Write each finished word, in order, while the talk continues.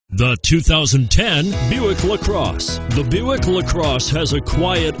The 2010 Buick LaCrosse. The Buick LaCrosse has a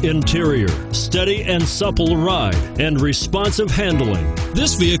quiet interior, steady and supple ride, and responsive handling.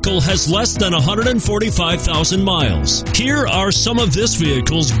 This vehicle has less than 145,000 miles. Here are some of this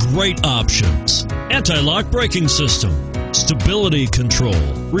vehicle's great options: anti-lock braking system, stability control,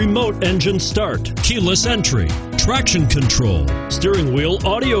 remote engine start, keyless entry, traction control, steering wheel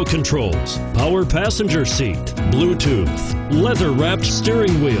audio controls, power passenger seat, Bluetooth, leather-wrapped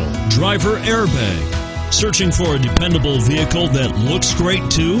steering wheel, driver airbag. Searching for a dependable vehicle that looks great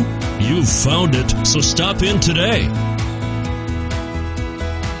too? You've found it, so stop in today.